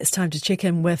It's time to check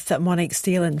in with Monique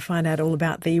Steele and find out all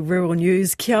about the rural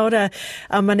news. Kia ora.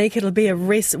 Monique, it'll be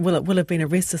will have been a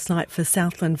restless night for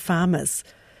Southland farmers.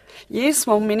 Yes,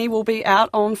 well, many will be out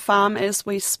on farm as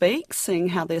we speak, seeing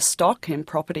how their stock and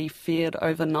property fared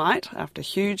overnight after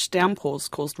huge downpours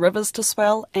caused rivers to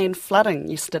swell and flooding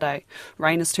yesterday.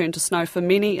 Rain has turned to snow for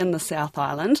many in the South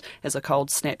Island as a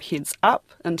cold snap heads up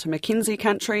into Mackenzie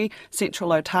Country,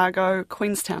 Central Otago,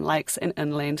 Queenstown Lakes and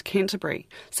inland Canterbury.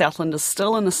 Southland is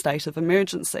still in a state of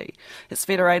emergency. Its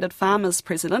Federated Farmers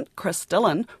President, Chris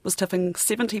Dillon, was tipping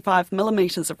 75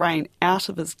 millimetres of rain out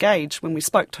of his gauge when we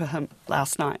spoke to him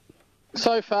last night.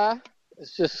 So far,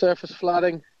 it's just surface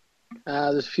flooding.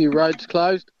 There's a few roads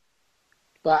closed,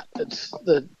 but it's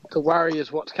the worry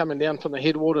is what's coming down from the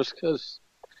headwaters, because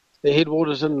the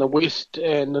headwaters in the west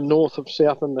and the north of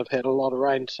Southland have had a lot of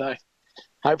rain. So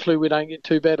hopefully we don't get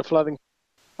too bad of flooding,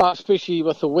 especially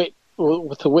with the wet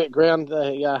ground.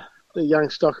 The young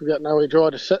stock have got nowhere dry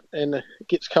to sit, and it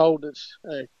gets cold. It's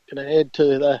going to add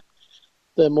to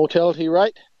the mortality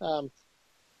rate.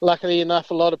 Luckily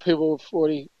enough, a lot of people have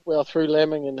already well through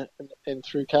lambing and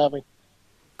through calving.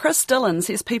 Chris Dillon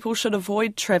says people should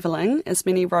avoid travelling, as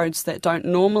many roads that don't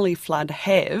normally flood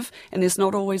have, and there's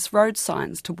not always road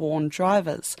signs to warn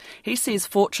drivers. He says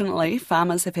fortunately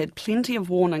farmers have had plenty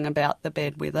of warning about the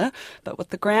bad weather, but with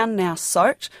the ground now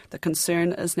soaked, the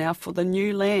concern is now for the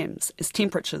new lambs as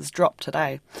temperatures drop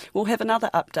today. We'll have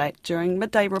another update during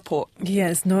Midday Report. Yeah,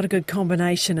 it's not a good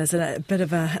combination, is it? A bit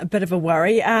of a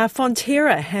worry.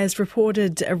 Fonterra has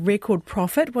reported a record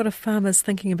profit. What are farmers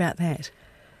thinking about that?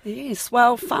 Yes,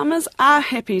 well, farmers are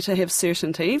happy to have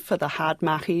certainty for the hard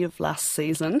mahi of last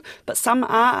season, but some are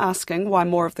asking why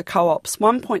more of the co-op's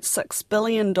 $1.6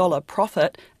 billion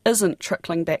profit isn't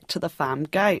trickling back to the farm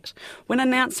gate. When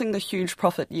announcing the huge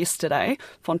profit yesterday,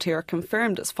 Fonterra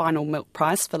confirmed its final milk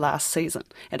price for last season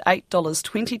at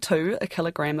 $8.22 a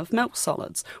kilogram of milk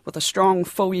solids, with a strong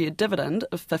full-year dividend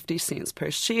of 50 cents per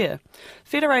share.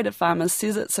 Federated Farmers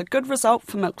says it's a good result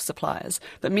for milk suppliers,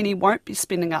 but many won't be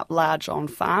spending up large on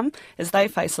farm as they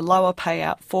face a lower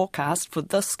payout forecast for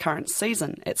this current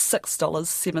season at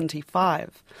 $6.75.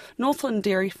 Northland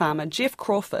dairy farmer Jeff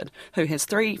Crawford, who has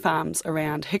 3 farms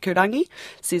around Hikurangi,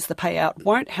 says the payout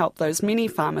won't help those many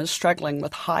farmers struggling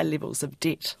with high levels of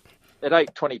debt. At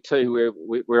 8.22,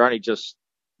 we're only just,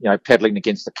 paddling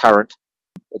against the current.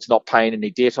 It's not paying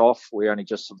any debt off. We're only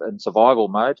just in survival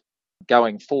mode.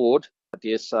 Going forward, I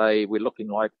dare say we're looking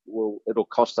like it'll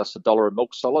cost us $1 a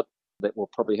milk solid that we'll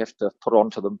probably have to put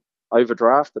onto the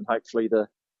overdraft, and hopefully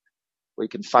we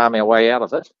can farm our way out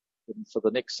of it for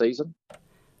the next season.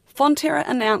 Fonterra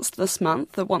announced this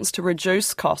month it wants to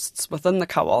reduce costs within the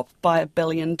co-op by $1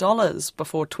 billion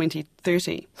before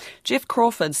 2030. Jeff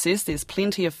Crawford says there's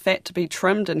plenty of fat to be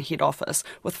trimmed in head office,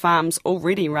 with farms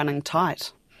already running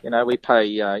tight. We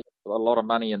pay a lot of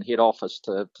money in head office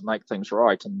to make things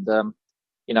right. And,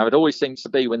 it always seems to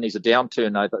be when there's a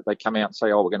downturn, though, they come out and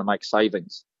say, we're going to make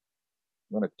savings.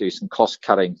 We're going to do some cost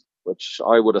cutting, which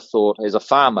I would have thought as a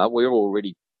farmer,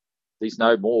 there's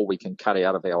no more we can cut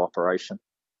out of our operation.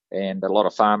 And a lot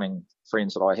of farming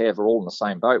friends that I have are all in the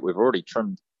same boat. We've already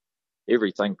trimmed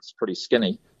everything. It's pretty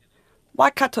skinny.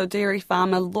 Waikato dairy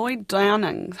farmer Lloyd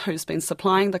Downing, who's been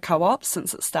supplying the co-op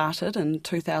since it started in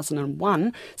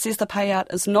 2001, says the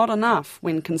payout is not enough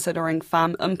when considering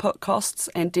farm input costs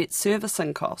and debt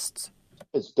servicing costs.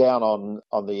 It's down on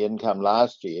the income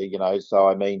last year,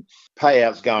 so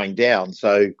payout's going down,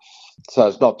 so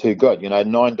it's not too good.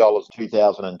 $9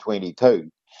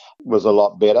 2022 was a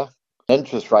lot better.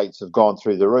 Interest rates have gone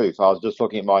through the roof. I was just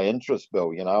looking at my interest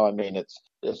bill,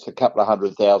 it's a couple of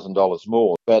 $100,000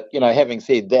 more. But, having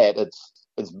said that,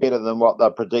 it's better than what they're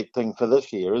predicting for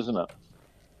this year, isn't it?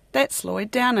 That's Lloyd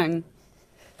Downing.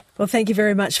 Well, thank you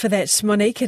very much for that, Monique.